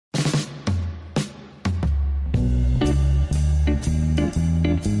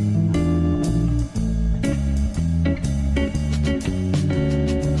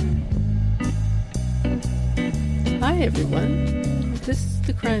everyone. This is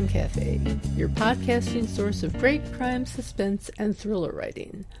the Crime Cafe, your podcasting source of great crime, suspense, and thriller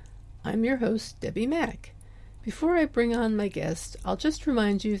writing. I'm your host, Debbie Mack. Before I bring on my guest, I'll just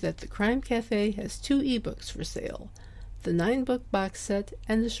remind you that the Crime Cafe has 2 ebooks for sale, the 9-book box set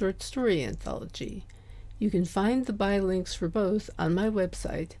and the short story anthology. You can find the buy links for both on my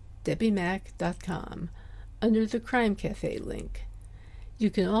website, debbiemack.com, under the Crime Cafe link. You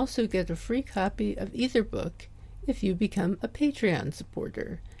can also get a free copy of either book if you become a Patreon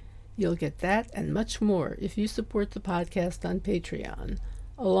supporter. You'll get that and much more if you support the podcast on Patreon,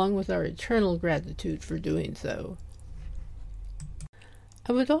 along with our eternal gratitude for doing so.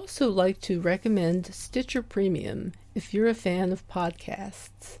 I would also like to recommend Stitcher Premium if you're a fan of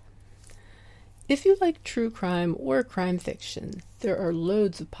podcasts. If you like true crime or crime fiction, there are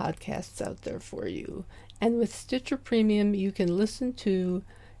loads of podcasts out there for you. And with Stitcher Premium, you can listen to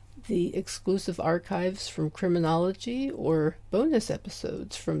the exclusive archives from Criminology or bonus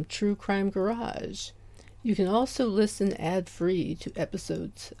episodes from True Crime Garage. You can also listen ad-free to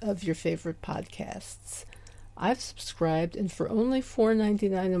episodes of your favorite podcasts. I've subscribed, and for only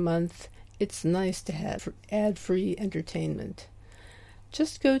 $4.99 a month, it's nice to have ad-free entertainment.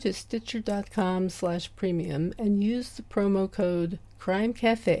 Just go to Stitcher.com/premium and use the promo code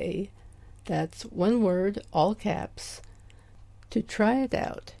CRIMECAFE, that's one word, all caps, to try it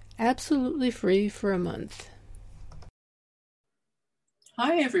out. Absolutely free for a month.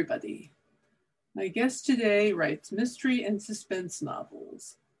 Hi, everybody. My guest today writes mystery and suspense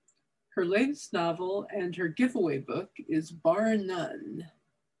novels. Her latest novel and her giveaway book is Bar None,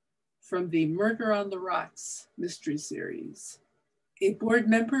 from the Murder on the Rocks mystery series. A board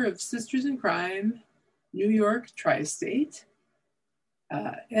member of Sisters in Crime, New York Tri-State,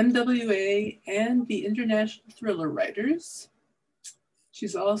 MWA, and the International Thriller Writers.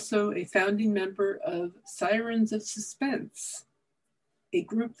 She's also a founding member of Sirens of Suspense, a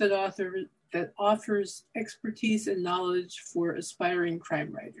group that offers expertise and knowledge for aspiring crime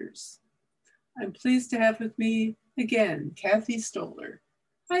writers. I'm pleased to have with me again, Cathi Stoller.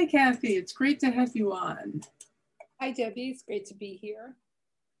 Hi, Cathi. It's great to have you on. Hi, Debbie. It's great to be here.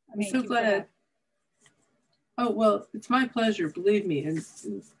 I'm so glad. Oh, well, it's my pleasure, believe me. And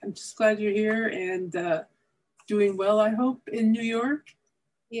I'm just glad you're here and doing well, I hope, in New York.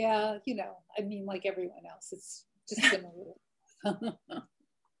 Yeah, like everyone else, it's just been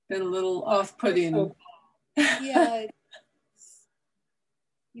a little off-putting. Yeah,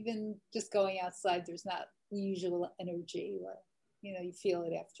 even just going outside, there's not the usual energy, or you feel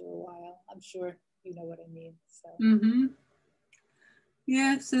it after a while. I'm sure you know what I mean. So. Mm-hmm.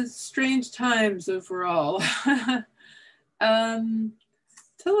 Yeah, it's strange times overall.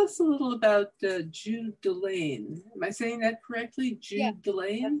 Tell us a little about Jude Delane. Am I saying that correctly? Jude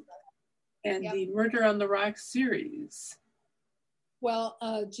Delane? And the Murder on the Rocks series. Well,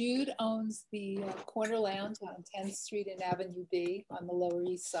 Jude owns the Corner Lounge on 10th Street and Avenue B on the Lower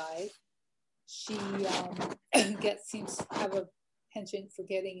East Side. She seems to have a penchant for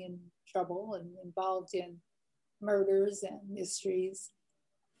getting in trouble and involved in murders and mysteries.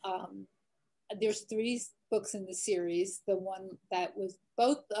 There's 3 books in the series. The one that was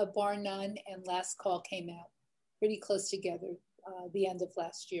both Bar None and Last Call came out pretty close together the end of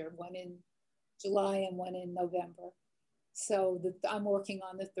last year, one in July and one in November. So I'm working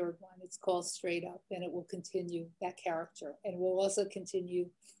on the 3rd one. It's called Straight Up, and it will continue that character. And it will also continue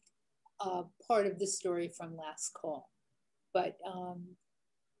part of the story from Last Call. But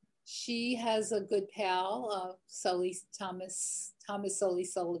she has a good pal, Thomas Sully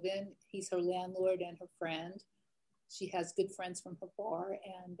Sullivan. He's her landlord and her friend. She has good friends from her bar,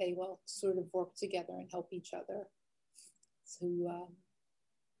 and they will sort of work together and help each other to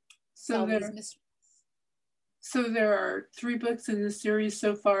solve these mysteries. So there are 3 books in the series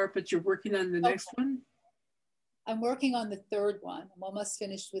so far, but you're working on the next one? I'm working on the 3rd one. I'm almost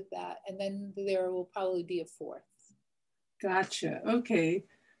finished with that. And then there will probably be a 4th. Gotcha. Okay.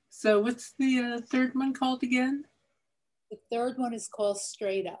 So what's the 3rd one called again? The 3rd one is called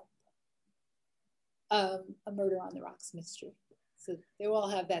Straight Up, a Murder on the Rocks mystery. So they will all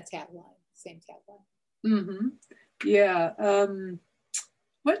have that tagline, same tagline. Mm-hmm. Yeah.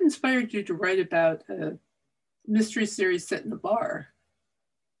 What inspired you to write about a mystery series set in a bar?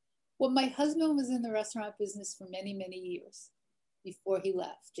 Well, my husband was in the restaurant business for many, many years before he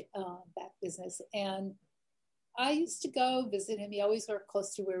left that business. And I used to go visit him. He always worked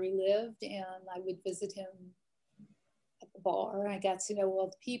close to where we lived, and I would visit him at the bar. I got to know all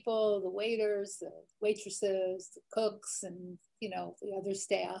the people, the waiters, the waitresses, the cooks, and, the other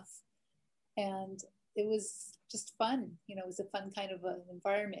staff. And it was just fun. It was a fun kind of an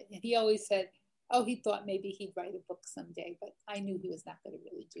environment. And he always said, Oh, he thought maybe he'd write a book someday, but I knew he was not going to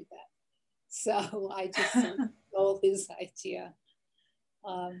really do that. So I just sort of stole his idea.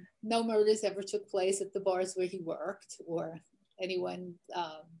 No murders ever took place at the bars where he worked or anyone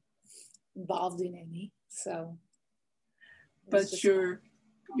involved in any. So, but your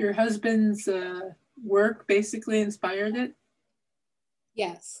husband's work basically inspired it?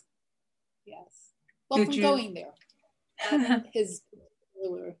 Yes. Well, from going there, his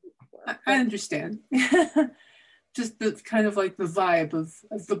particular work. I understand. Just the kind of like the vibe of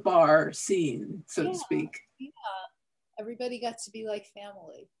the bar scene, so to speak. Yeah. Everybody got to be like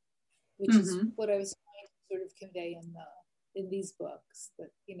family, which is what I was trying to sort of convey in these books. That,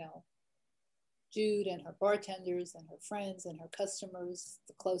 you know, Jude and her bartenders and her friends and her customers,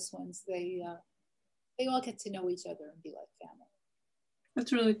 the close ones, they all get to know each other and be like family.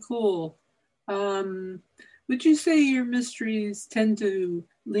 That's really cool. Would you say your mysteries tend to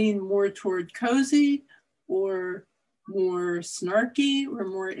lean more toward cozy or more snarky or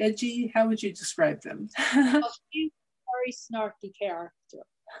more edgy? How would you describe them? Well, she's a very snarky character.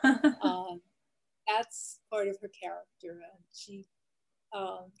 That's part of her character.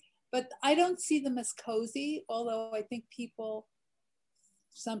 And but I don't see them as cozy, although I think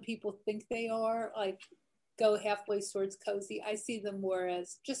some people think they are, like go halfway towards cozy. I see them more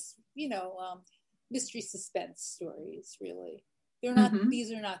as just, mystery suspense stories, really. They're not,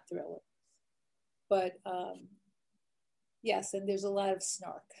 these are not thrillers. But yes, and there's a lot of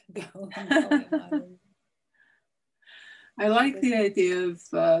snark going on. I like the idea of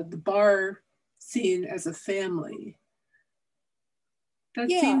the bar scene as a family. That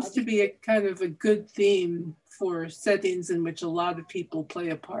seems to be a kind of a good theme for settings in which a lot of people play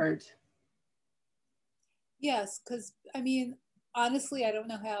a part. Yes, because, I mean, honestly, I don't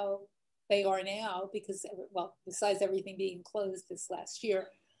know how they are now because, well, besides everything being closed this last year,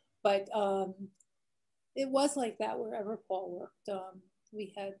 but it was like that wherever Paul worked.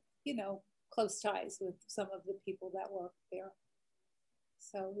 We had, close ties with some of the people that worked there.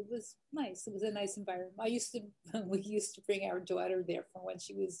 So it was nice. It was a nice environment. We used to bring our daughter there from when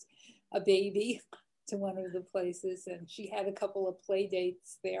she was a baby to one of the places, and she had a couple of play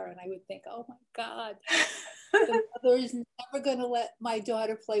dates there, and I would think, oh my God, the mother is never going to let my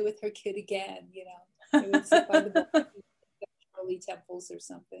daughter play with her kid again, They would sit by the Shirley Temples or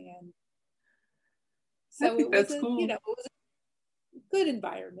something, and so it was cool. It was a good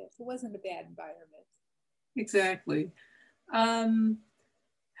environment. It wasn't a bad environment. Exactly.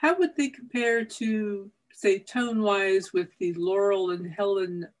 How would they compare to, say, tone-wise with the Laurel and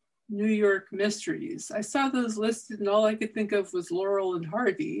Helen New York mysteries? I saw those listed and all I could think of was Laurel and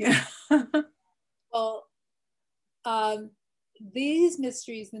Hardy. Well, these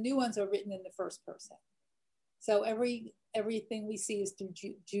mysteries, the new ones, are written in the first person. So everything we see is through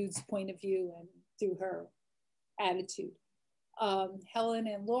Jude's point of view and through her attitude. Helen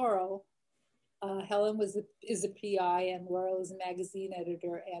and Laurel, Helen is a PI and Laurel is a magazine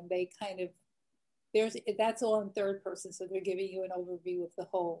editor, and they that's all in third person, so they're giving you an overview of the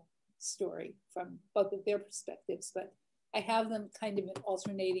whole story from both of their perspectives. But I have them kind of in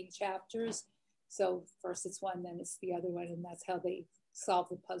alternating chapters. So first it's one, then it's the other one, and that's how they solve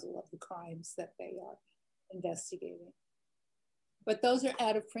the puzzle of the crimes that they are investigating. But those are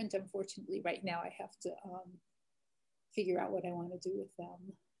out of print, unfortunately, right now. I have to figure out what I want to do with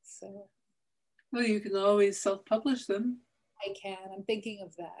them. So. Well, you can always self-publish them. I can. I'm thinking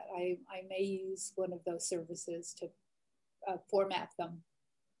of that. I may use one of those services to format them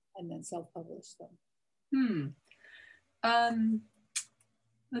and then self-publish them.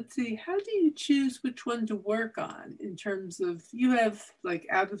 Let's see. How do you choose which one to work on in terms of, you have like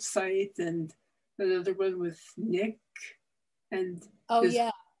Out of Sight and that other one with Nick and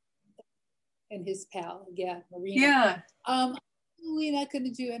and his pal, Marina. Yeah. I'm really not going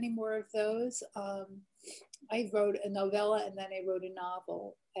to do any more of those. I wrote a novella and then I wrote a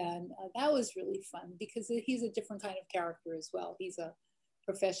novel, and that was really fun because he's a different kind of character as well. He's a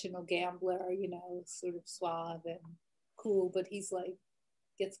professional gambler, sort of suave and cool, but he's like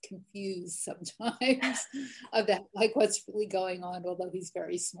gets confused sometimes about like what's really going on, although he's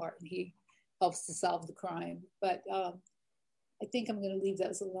very smart and he helps to solve the crime. But I think I'm going to leave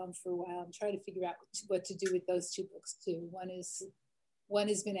those alone for a while. I'm trying to figure out what to do with those two books too. One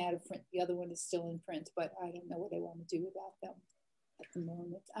has been out of print, the other one is still in print, but I don't know what I want to do about them at the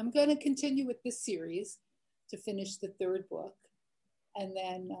moment. I'm going to continue with this series to finish the third book, and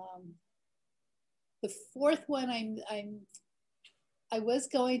then the fourth one I was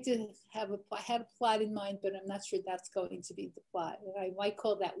going to I had a plot in mind, but I'm not sure that's going to be the plot. I might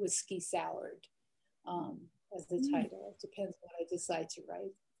call that Whiskey Soured as the title. It depends what I decide to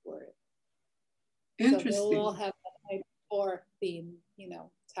write for it. So they'll all have that type or theme,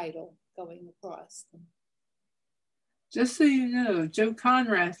 title going across them. Just so you know, Joe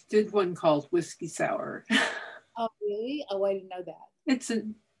Conrad did one called Whiskey Sour. Oh, really? Oh, I didn't know that. It's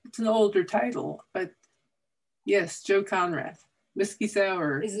an older title, but yes, Joe Conrad. Whiskey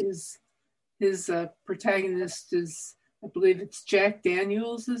Sour is his protagonist is, I believe it's Jack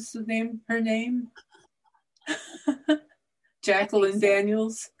Daniels is her name. Jacqueline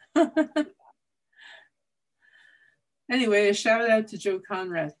Daniels. Anyway, a shout out to Joe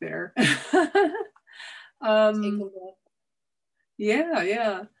Conrad there. Take a look.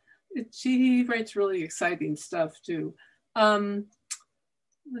 Yeah. He writes really exciting stuff too.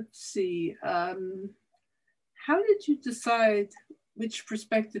 Let's see. How did you decide which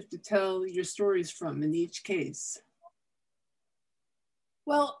perspective to tell your stories from in each case?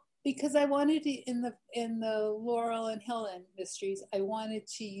 Well, because I wanted to, in the Laurel and Helen mysteries, I wanted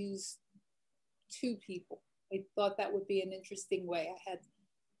to use two people. I thought that would be an interesting way. I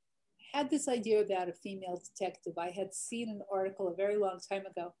had this idea about a female detective. I had seen an article a very long time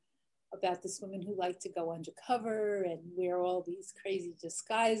ago about this woman who liked to go undercover and wear all these crazy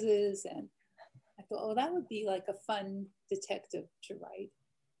disguises. And I thought, oh, that would be like a fun detective to write.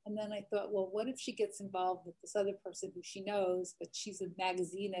 And then I thought, well, what if she gets involved with this other person who she knows, but she's a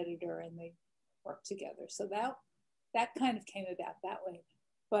magazine editor and they work together. So that kind of came about that way.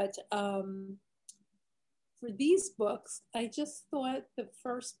 But for these books, I just thought the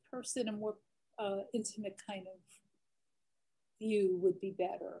first person and more intimate kind of view would be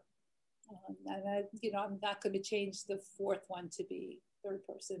better. And I'm not going to change the fourth one to be third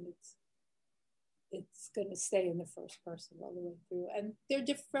person. It's going to stay in the first person all the way through. And they're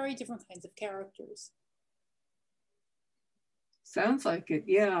very different kinds of characters. Sounds like it,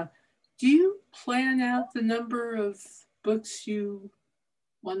 yeah. Do you plan out the number of books you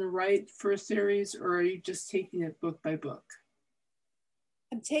want to write for a series, or are you just taking it book by book?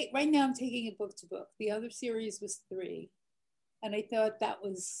 Right now I'm taking it book to book. The other series was 3. And I thought that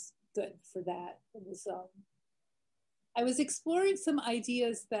was good for that. It was, I was exploring some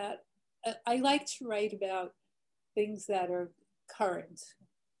ideas that I like to write about things that are current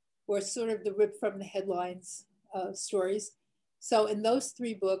or sort of the rip from the headlines stories. So in those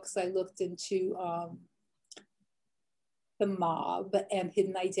 3 books, I looked into the mob and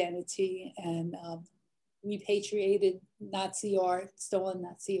hidden identity and repatriated Nazi art, stolen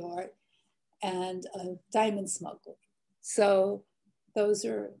Nazi art, and diamond smuggling. So those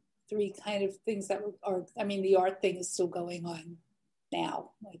are 3 kind of things that are, the art thing is still going on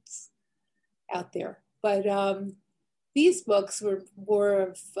now. It's out there. But these books were more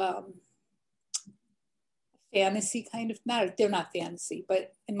of fantasy kind of, they're not fantasy,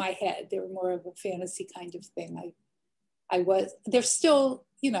 but in my head, they were more of a fantasy kind of thing. They're still,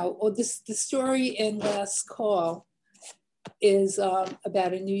 the story in Last Call is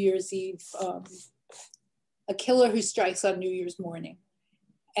about a New Year's Eve, a killer who strikes on New Year's morning.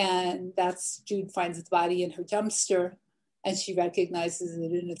 And Jude finds the body in her dumpster and she recognizes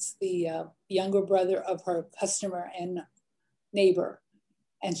it, and it's the younger brother of her customer and neighbor.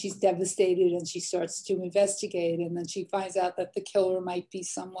 And she's devastated and she starts to investigate, and then she finds out that the killer might be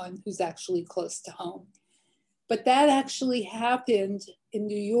someone who's actually close to home. But that actually happened in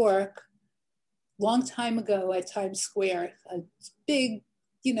New York a long time ago at Times Square. A big,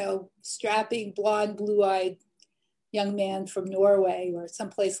 strapping, blonde, blue-eyed young man from Norway or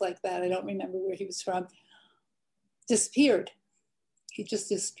someplace like that, I don't remember where he was from, disappeared. He just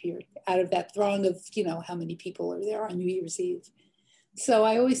disappeared out of that throng of, how many people are there on New Year's Eve. So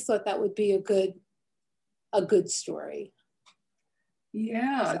I always thought that would be a good story.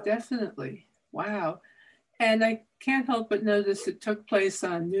 Yeah, definitely. Wow. And I can't help but notice it took place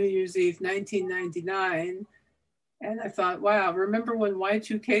on New Year's Eve, 1999. And I thought, wow, remember when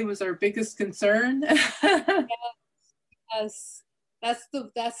Y2K was our biggest concern? Yes. That's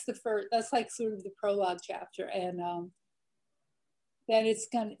the first, that's like sort of the prologue chapter. And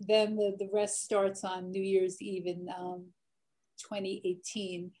then the rest starts on New Year's Eve in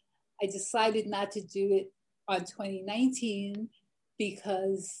 2018. I decided not to do it on 2019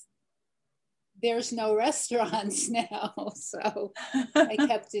 because there's no restaurants now. So I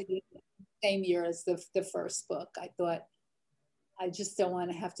kept it in the same year as the first book. I thought, I just don't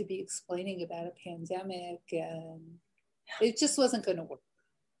want to have to be explaining about a pandemic, and it just wasn't going to work.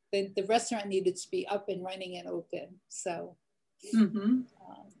 The restaurant needed to be up and running and open. So,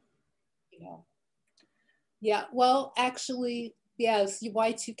 yeah, well, actually, yes,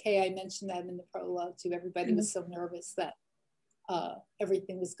 Y2K, I mentioned that in the prologue too. Everybody was so nervous that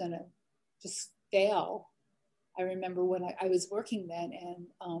everything was going to just fail. I remember when I was working then, and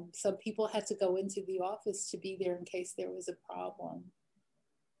some people had to go into the office to be there in case there was a problem.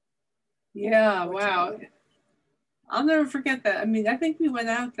 Yeah, wow. I'll never forget that. I mean, I think we went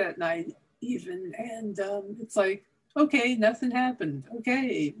out that night even, and it's like, okay, nothing happened.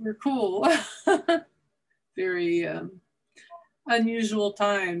 Okay, we're cool. Very unusual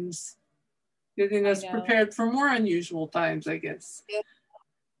times, getting us prepared for more unusual times, I guess. Yeah.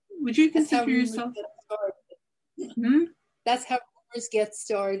 Would you consider yourself? That's how rumors get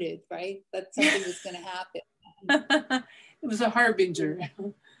started, right? That something was going to happen. It was a harbinger.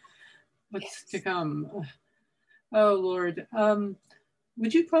 What's to come? Oh, Lord.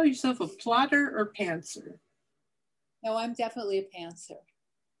 Would you call yourself a plotter or pantser? No, I'm definitely a pantser.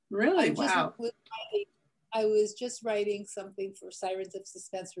 Really? Wow. I was just writing something for Sirens of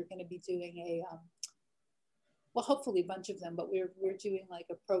Suspense. We're going to be doing well, hopefully a bunch of them, but we're doing like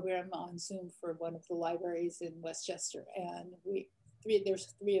a program on Zoom for one of the libraries in Westchester. And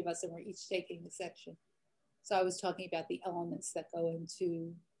there's three of us, and we're each taking a section. So I was talking about the elements that go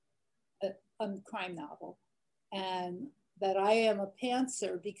into a crime novel, and that I am a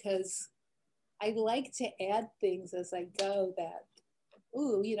pantser because I like to add things as I go that,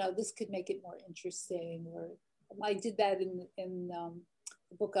 ooh, this could make it more interesting. Or I did that in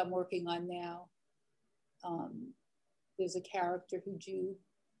the book I'm working on now. There's a character who do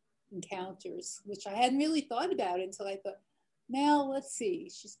encounters, which I hadn't really thought about until I thought, now let's see,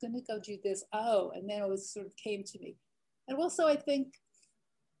 she's going to go do this. Oh, and then it was sort of came to me. And also I think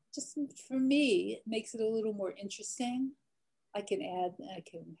just for me, it makes it a little more interesting. I can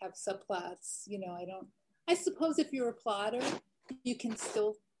have subplots, I suppose if you're a plotter, you can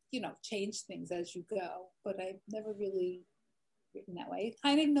still, change things as you go, but I've never really written that way.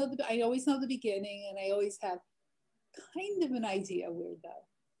 I always know the beginning, and I always have kind of an idea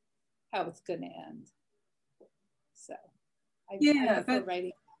how it's going to end. So I prefer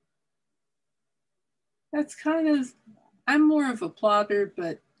writing. That's kind of, I'm more of a plotter,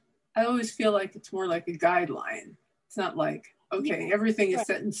 but I always feel like it's more like a guideline. It's not like, okay, everything is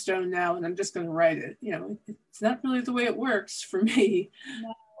set in stone now and I'm just going to write it. It's not really the way it works for me.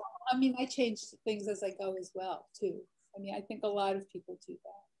 No, I mean, I change things as I go as well, too. I mean, I think a lot of people do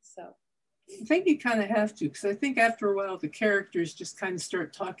that. So I think you kind of have to, because I think after a while, the characters just kind of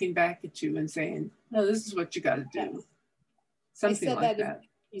start talking back at you and saying, no, this is what you got to do. Yes. Something I said like that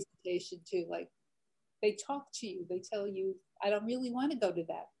in the presentation, too. Like, they talk to you. They tell you, I don't really want to go to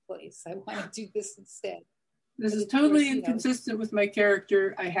that place. I want to do this instead. This is totally inconsistent with my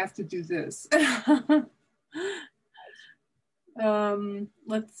character. I have to do this.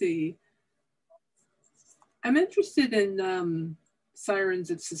 Let's see. I'm interested in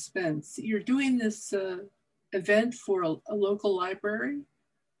Sirens of Suspense. You're doing this event for a local library?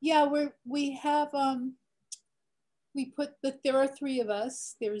 Yeah, we have, there are three of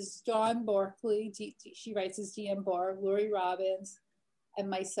us. There's Dawn Barkley, she writes as DM Barr, Lori Robbins, and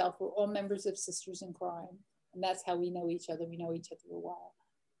myself. We're all members of Sisters in Crime. And that's how we know each other. We know each other a while.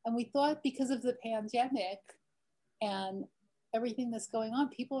 And we thought because of the pandemic and everything that's going on,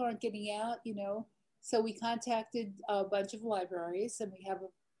 people aren't getting out, So we contacted a bunch of libraries, and we have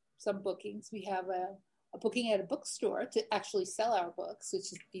some bookings. We have a booking at a bookstore to actually sell our books, which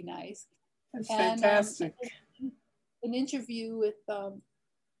would be nice. That's fantastic. An interview with a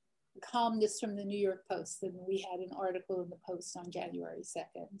columnist from the New York Post, and we had an article in the Post on January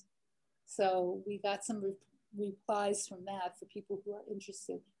 2nd. So we got some replies from that for people who are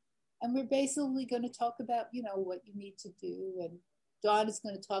interested. And we're basically going to talk about, what you need to do. And Dawn is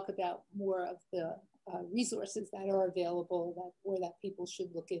going to talk about more of the resources that are available that people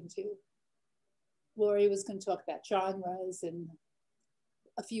should look into. Lori was going to talk about genres and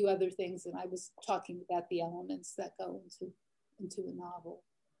a few other things. And I was talking about the elements that go into a novel.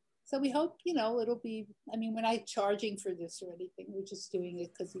 So we hope, it'll be, we're not charging for this or anything. We're just doing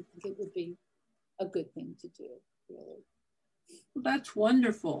it because we think it would be a good thing to do, really. Well, that's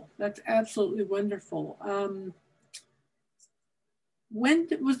wonderful. That's absolutely wonderful. When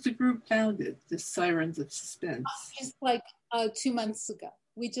was the group founded, the Sirens of Suspense? Just like 2 months ago.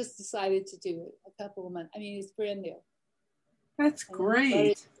 We just decided to do it a couple of months. It's brand new. That's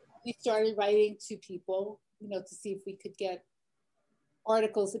great. We started writing to people, to see if we could get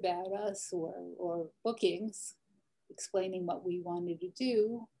articles about us or bookings explaining what we wanted to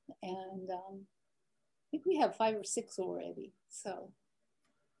do. And I think we have 5 or 6 already. So.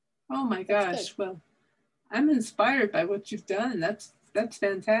 Oh my gosh. Well, I'm inspired by what you've done. That's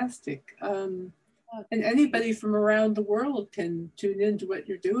fantastic. And anybody from around the world can tune into what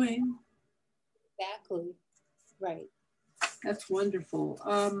you're doing. Exactly. Right. That's wonderful.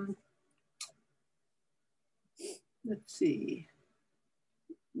 let's see,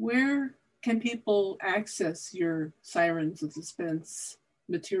 where can people access your Sirens of Suspense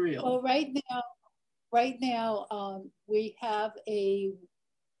material? Well, right now, we have a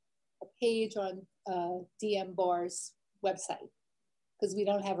page on DM Bar's website because we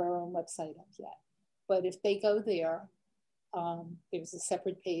don't have our own website up yet. But if they go there, there's a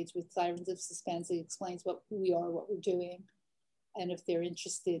separate page with Sirens of Suspense. It explains who we are, what we're doing, and if they're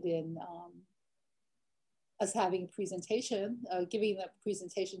interested in us having a presentation, giving a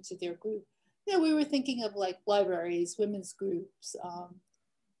presentation to their group. You know, we were thinking of like libraries, women's groups,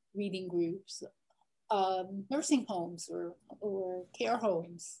 reading groups, nursing homes or care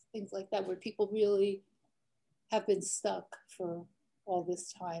homes, things like that, where people really have been stuck for all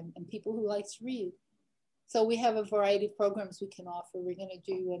this time, and people who like to read. So we have a variety of programs we can offer. We're going to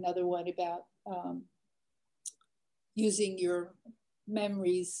do another one about using your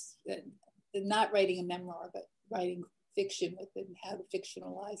memories, not writing a memoir, but writing fiction with it and how to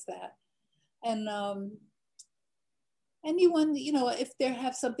fictionalize that. And anyone, you know, if they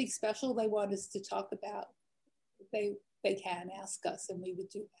have something special they want us to talk about, they can ask us and we would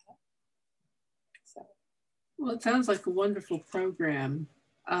do that. So. Well, it sounds like a wonderful program.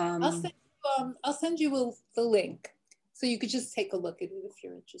 I'll send you the link so you could just take a look at it if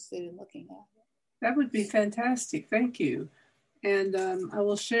you're interested in looking at it. That would be fantastic. Thank you. And I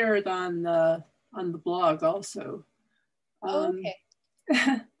will share it on the blog also. Okay.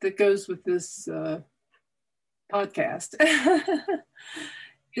 That goes with this podcast.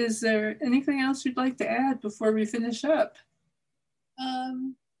 Is there anything else you'd like to add before we finish up?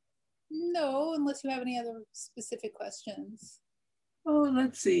 No, unless you have any other specific questions. Oh,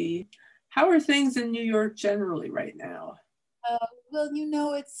 let's see. How are things in New York generally right now? Well, you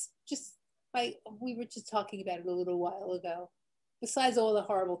know, it's just like we were just talking about it a little while ago. Besides all the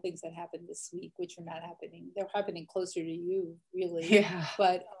horrible things that happened this week, which are not happening, they're happening closer to you, really. Yeah.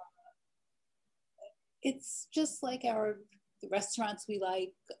 But it's just like the restaurants we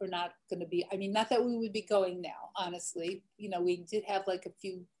like are not going to be, I mean, not that we would be going now, honestly. You know, we did have like a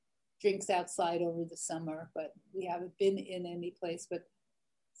few drinks outside over the summer, but we haven't been in any place, but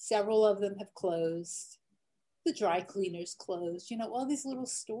several of them have closed. The dry cleaners closed. You know, all these little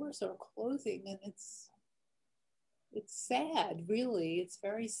stores are closing, and it's sad, really. It's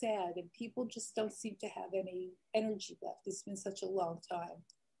very sad, and people just don't seem to have any energy left. It's been such a long time.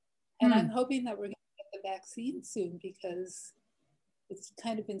 And I'm hoping that we're going to get the vaccine soon because it's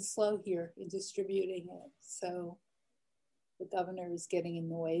kind of been slow here in distributing it. So the governor is getting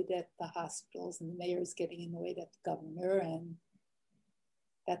annoyed at the hospitals and the mayor is getting annoyed at the governor, and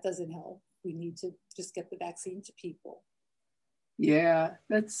that doesn't help. We need to just get the vaccine to people. Yeah,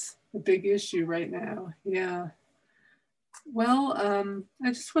 that's a big issue right now. Yeah. Well,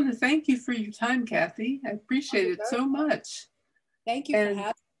 I just want to thank you for your time, Cathi. I appreciate it so much. Thank you for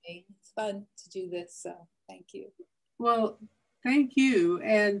having me. It's fun to do this, so thank you. Well, thank you.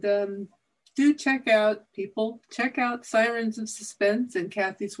 And do check out Sirens of Suspense and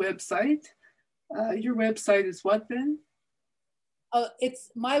Cathy's website. Your website is what then?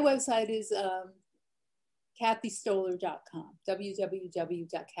 My website is CathyStoller.com,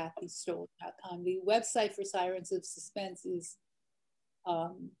 www.CathyStoller.com. The website for Sirens of Suspense is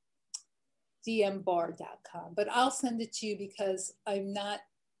dmbar.com, but I'll send it to you because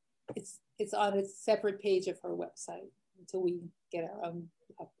it's on a separate page of her website until we get our own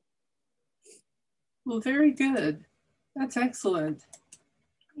up. Well, very good. That's excellent.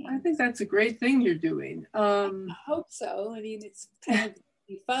 I think that's a great thing you're doing. I hope so. I mean, it's kind of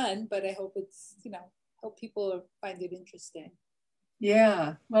fun, but I hope it's, hope people find it interesting.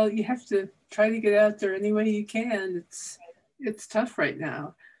 Yeah. Well, you have to try to get out there any way you can. It's tough right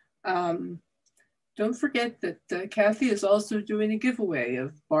now. Don't forget that Cathi is also doing a giveaway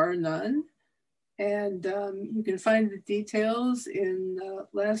of Bar None. And you can find the details in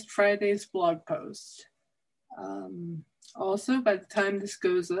last Friday's blog post. Also, by the time this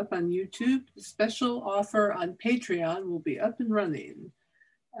goes up on YouTube, the special offer on Patreon will be up and running.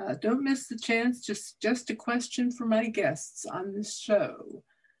 Don't miss the chance. Just a question for my guests on this show.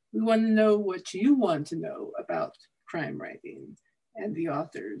 We want to know what you want to know about crime writing and the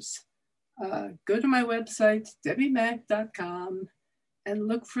authors. Go to my website, debbiemack.com, and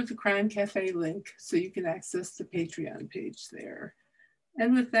look for the Crime Cafe link so you can access the Patreon page there.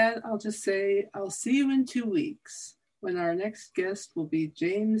 And with that, I'll just say I'll see you in 2 weeks when our next guest will be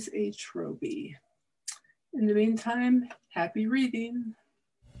James H. Roby. In the meantime, happy reading.